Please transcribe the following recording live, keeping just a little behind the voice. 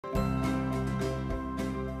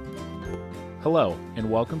Hello, and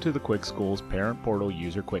welcome to the QuickSchools Parent Portal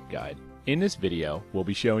User Quick Guide. In this video, we'll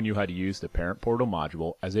be showing you how to use the Parent Portal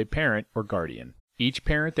module as a parent or guardian. Each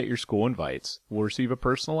parent that your school invites will receive a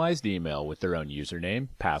personalized email with their own username,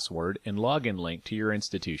 password, and login link to your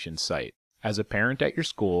institution's site. As a parent at your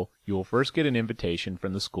school, you will first get an invitation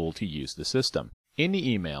from the school to use the system. In the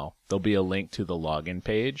email, there'll be a link to the login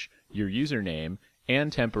page, your username,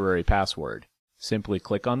 and temporary password. Simply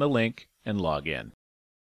click on the link and log in.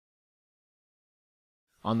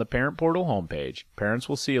 On the Parent Portal homepage, parents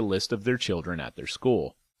will see a list of their children at their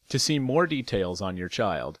school. To see more details on your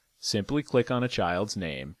child, simply click on a child's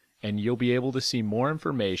name, and you'll be able to see more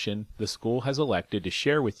information the school has elected to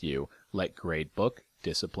share with you, like gradebook,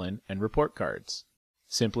 discipline, and report cards.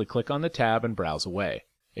 Simply click on the tab and browse away.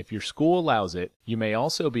 If your school allows it, you may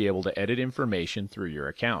also be able to edit information through your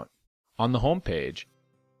account. On the homepage,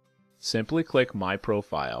 simply click My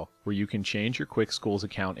Profile, where you can change your QuickSchools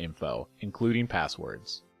account info, including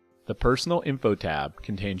passwords. The Personal Info tab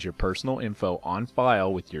contains your personal info on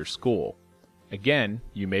file with your school. Again,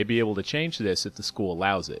 you may be able to change this if the school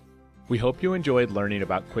allows it. We hope you enjoyed learning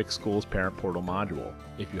about QuickSchools Parent Portal module.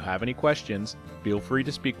 If you have any questions, feel free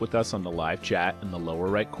to speak with us on the live chat in the lower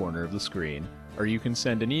right corner of the screen, or you can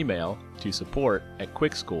send an email to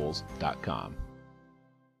support@quickschools.com.